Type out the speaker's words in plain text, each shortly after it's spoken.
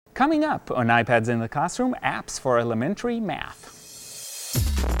Coming up on iPads in the Classroom, apps for elementary math.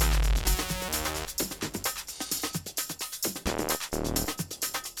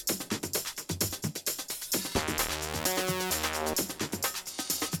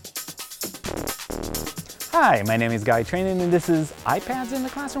 Hi, my name is Guy Trainin, and this is iPads in the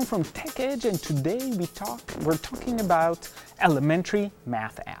Classroom from TechEdge, and today we're talking about elementary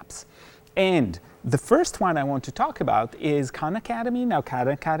math apps. And the first one I want to talk about is Khan Academy. Now, Khan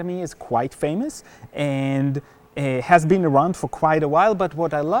Academy is quite famous and has been around for quite a while, but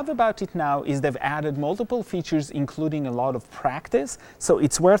what I love about it now is they've added multiple features, including a lot of practice, so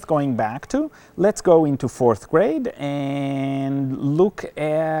it's worth going back to. Let's go into 4th grade and look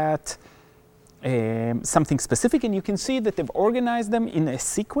at something specific, and you can see that they've organized them in a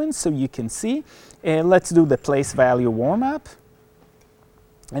sequence, so you can see. Let's do the place value warm-up.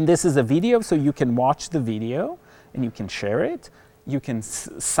 And this is a video, so you can watch the video and you can share it. You can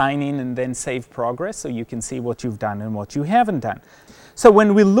sign in and then save progress, so you can see what you've done and what you haven't done. So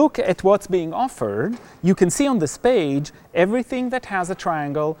when we look at what's being offered, you can see on this page, everything that has a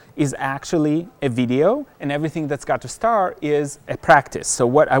triangle is actually a video, and everything that's got a star is a practice. So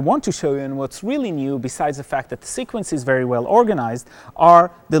what I want to show you, and what's really new, besides the fact that the sequence is very well organized,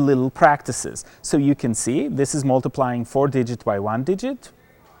 are the little practices. So you can see this is multiplying 4 digit by 1 digit,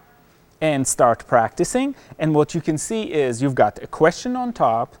 and start practicing. And what you can see is you've got a question on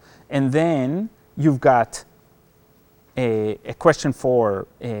top, and then you've got a question for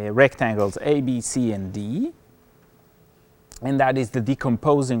rectangles A, B, C, and D. And that is the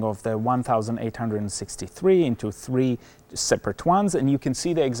decomposing of the 1,863 into 3 separate ones. And you can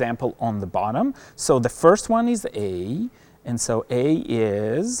see the example on the bottom. So the first one is A, and so A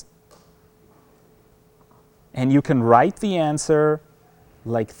is, and you can write the answer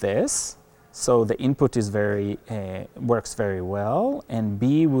like this. So the input is works very well, and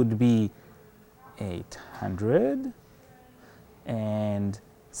B would be 800, and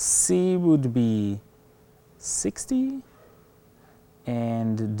C would be 60,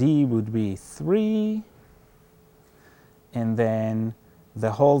 and D would be 3, and then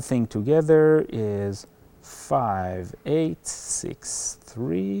the whole thing together is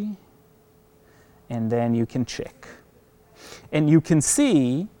 5863, and then you can check. And you can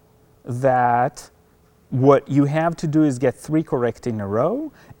see that what you have to do is get 3 correct in a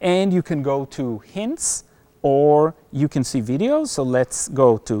row, and you can go to hints or you can see videos. So let's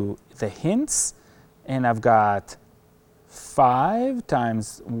go to the hints, and I've got 5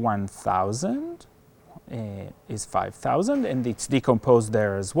 times 1,000 is 5,000, and it's decomposed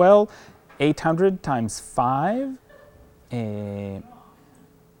there as well. 800 times 5 is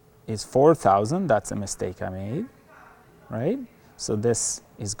 4,000. That's a mistake I made. Right? So this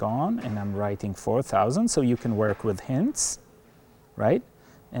is gone, and I'm writing 4,000, so you can work with hints, right?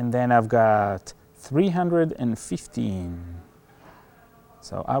 And then I've got 315.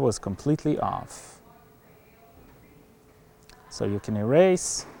 So I was completely off. So you can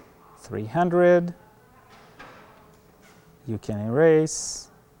erase 300. You can erase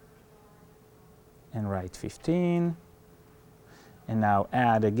and write 15. And now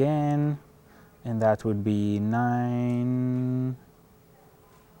add again. And that would be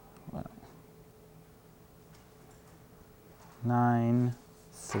 9315.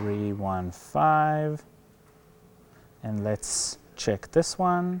 And let's check this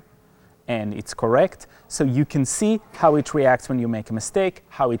one. And it's correct. So you can see how it reacts when you make a mistake,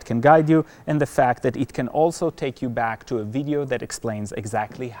 how it can guide you, and the fact that it can also take you back to a video that explains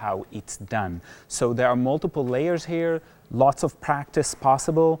exactly how it's done. So there are multiple layers here, lots of practice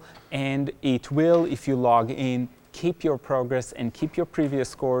possible, and it will, if you log in, keep your progress and keep your previous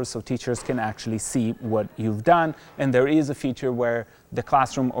scores so teachers can actually see what you've done. And there is a feature where the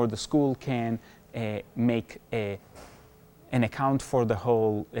classroom or the school can make an account for the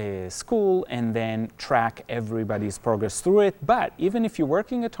whole school and then track everybody's progress through it. But even if you're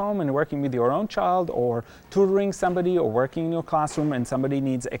working at home and working with your own child, or tutoring somebody, or working in your classroom and somebody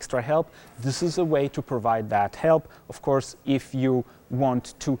needs extra help, this is a way to provide that help. Of course, if you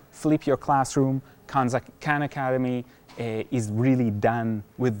want to flip your classroom, Khan Academy is really done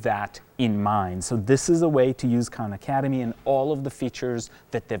with that in mind. So this is a way to use Khan Academy and all of the features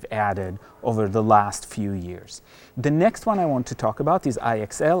that they've added over the last few years. The next one I want to talk about is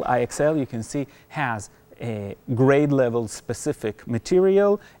IXL. IXL, you can see, has a grade level specific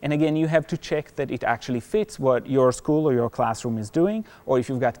material, and again you have to check that it actually fits what your school or your classroom is doing, or if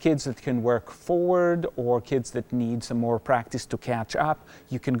you've got kids that can work forward or kids that need some more practice to catch up,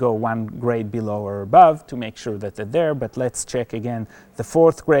 you can go one grade below or above to make sure that they're there. But let's check again the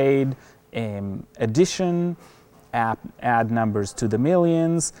 4th grade edition, add numbers to the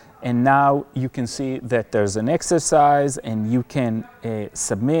millions, and now you can see that there's an exercise and you can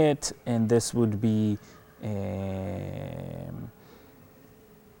submit, and this would be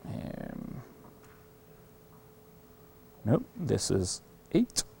nope, this is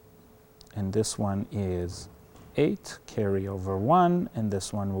 8, and this one is 8, carry over 1, and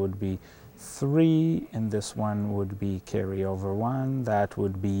this one would be 3, and this one would be carry over 1. That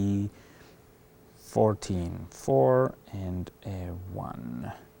would be 14, 4, and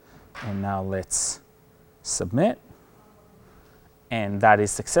 1. And now let's submit. And that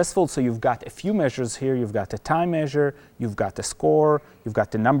is successful. So you've got a few measures here. You've got a time measure, you've got the score, you've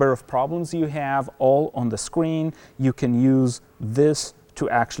got the number of problems you have all on the screen. You can use this to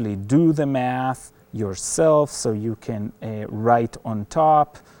actually do the math yourself. So you can write on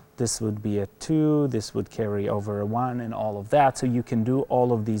top. This would be a 2, this would carry over a 1, and all of that. So you can do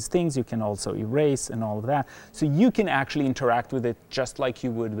all of these things. You can also erase and all of that. So you can actually interact with it just like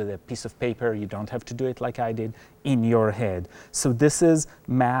you would with a piece of paper. You don't have to do it like I did in your head. So this is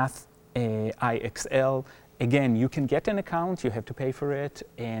Math IXL. Again, you can get an account, you have to pay for it,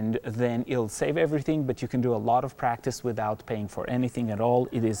 and then it'll save everything, but you can do a lot of practice without paying for anything at all.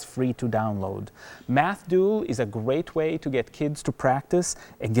 It is free to download. Math Duel is a great way to get kids to practice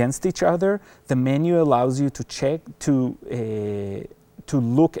against each other. The menu allows you to check, to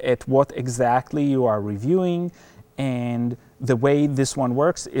look at what exactly you are reviewing, and the way this one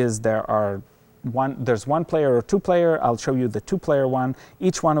works is there's one player or two player. I'll show you the 2-player one.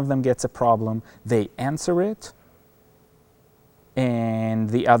 Each one of them gets a problem. They answer it, and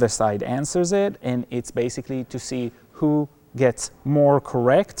the other side answers it, and it's basically to see who gets more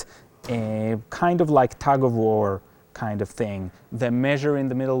correct, kind of like tug of war kind of thing. The measure in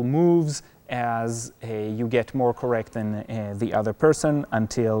the middle moves as you get more correct than the other person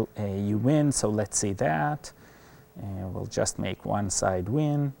until you win. So let's see that. We'll just make one side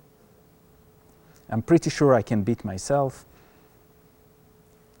win. I'm pretty sure I can beat myself.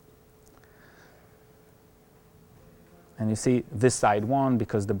 And you see this side won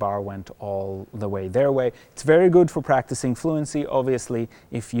because the bar went all the way their way. It's very good for practicing fluency. Obviously,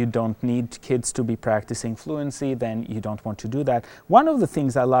 if you don't need kids to be practicing fluency, then you don't want to do that. One of the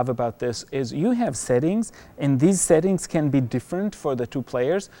things I love about this is you have settings, and these settings can be different for the 2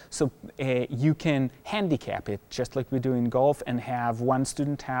 players. So you can handicap it, just like we do in golf, and have one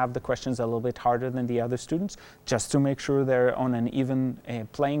student have the questions a little bit harder than the other students, just to make sure they're on an even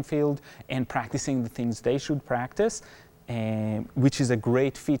playing field and practicing the things they should practice. Which is a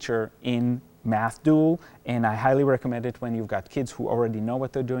great feature in Math Duel, and I highly recommend it when you've got kids who already know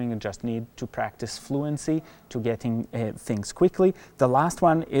what they're doing and just need to practice fluency to getting things quickly. The last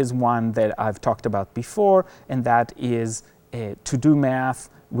one is one that I've talked about before, and that is To Do Math,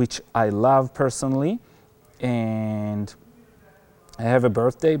 which I love personally. And I have a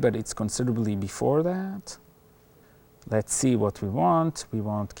birthday, but it's considerably before that. Let's see what we want. We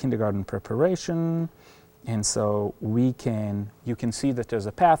want kindergarten preparation. And so you can see that there's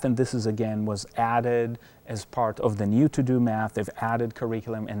a path, and this is again was added as part of the new To Do Math. They've added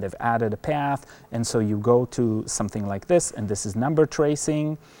curriculum and they've added a path, and so you go to something like this, and this is number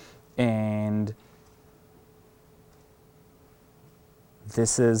tracing, and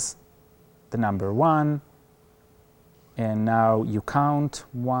this is the number 1, and now you count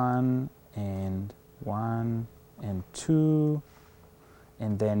 1 and 2.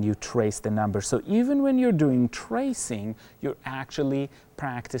 And then you trace the number. So even when you're doing tracing, you're actually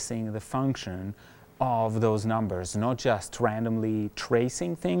practicing the function of those numbers, not just randomly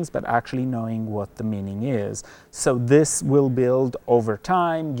tracing things, but actually knowing what the meaning is. So this will build over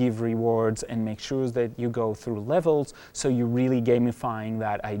time, give rewards, and make sure that you go through levels, so you're really gamifying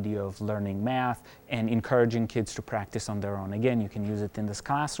that idea of learning math and encouraging kids to practice on their own. Again, you can use it in this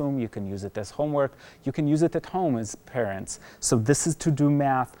classroom, you can use it as homework, you can use it at home as parents. So this is To Do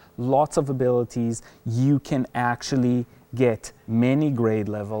Math, lots of abilities. You can actually get many grade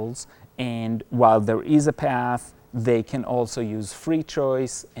levels, and while there is a path, they can also use free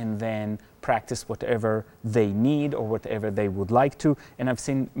choice and then practice whatever they need or whatever they would like to. And I've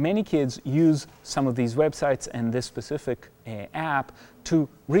seen many kids use some of these websites and this specific app to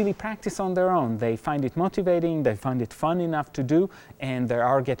really practice on their own. They find it motivating, they find it fun enough to do, and they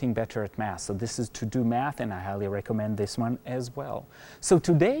are getting better at math. So this is To Do Math, and I highly recommend this one as well. So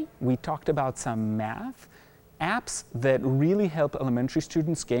today we talked about some math apps that really help elementary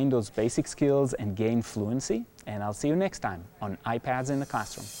students gain those basic skills and gain fluency. And I'll see you next time on iPads in the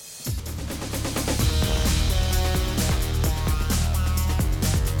Classroom.